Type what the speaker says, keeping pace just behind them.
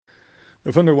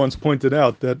Hotner once pointed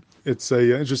out that it's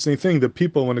an interesting thing that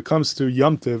people, when it comes to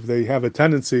Yom Tov, they have a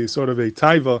tendency, sort of a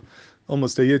taiva,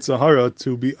 almost a yitzhahara,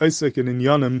 to be isaac in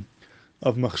inyanim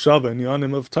of machshava and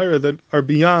inyanim of Torah that are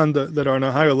beyond, that are on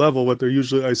a higher level what they're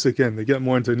usually isaac in. They get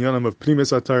more into inyanim of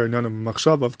primis atayr, inyanim of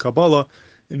machshava, of kabbalah,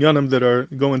 inyanim that are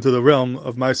go into the realm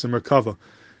of ma'aser merkava.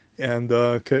 And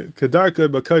kedarka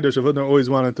b'kodesh, Hotner always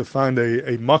wanted to find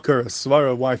a makar, a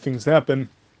svara, why things happen.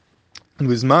 And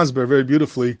was masber very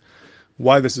beautifully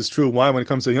why this is true, why when it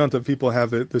comes to Yom Tov people have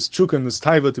this chukah, this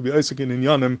taiva to be isaac in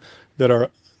inyanim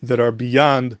that are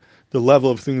beyond the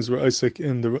level of things we're isaac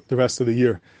in the rest of the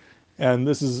year. And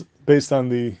this is based on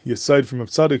the Yesod from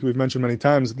Tzaddik. We've mentioned many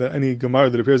times that any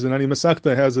Gemara that appears in any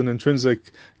Masechta has an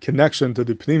intrinsic connection to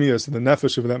the Pnimius and the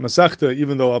Nefesh of that Masechta,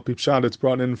 even though Al Pipshat it's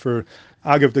brought in for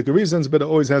Agavdik reasons, but it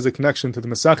always has a connection to the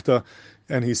Masechta.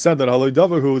 And he said that Haloi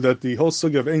Davahu, that the whole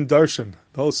sugya of Ein Darshan,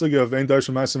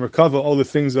 Ma'aser Merkava, all the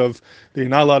things of that you're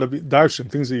not allowed to be Darshan,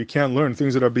 things that you can't learn,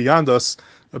 things that are beyond us,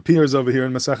 appears over here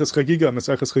in Maseches Chagiga.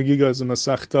 Maseches Chagiga is a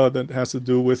Masechta that has to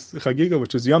do with Chagiga,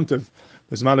 which is Yom Tov,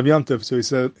 the Zman of Yom Tov. So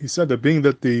he said that being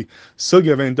that the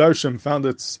sugya of Ein Darshan found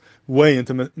its way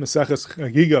into Maseches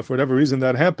Chagiga, for whatever reason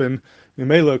that happened,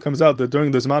 Mimela comes out that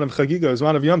during the Zman of Chagiga, the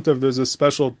Zman of Yom Tov, there's a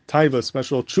special taiva,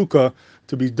 special chukah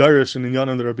to be darish in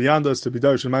inyanim that are beyond us, to be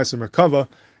darish in ma'aser merkava,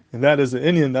 and that is the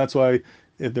Inyan. That's why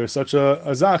if there's such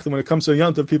a zach, when it comes to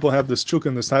Yom Tov, people have this chukah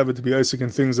and this taiva to be isaac in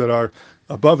things that are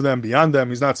above them, beyond them.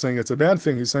 He's not saying it's a bad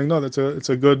thing. He's saying no, it's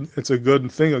a good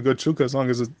thing, a good chukah as long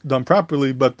as it's done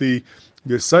properly. But the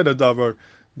side of davar,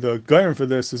 the gaim for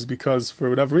this is because for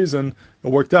whatever reason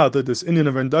it worked out that this Indian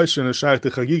of Rendashin is shaykh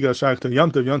to Chagiga, shaykh to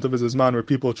Yom Tov. Yom Tov is a zman where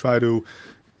people try to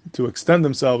extend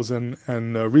themselves and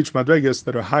reach madregas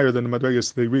that are higher than the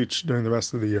madregas they reach during the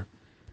rest of the year.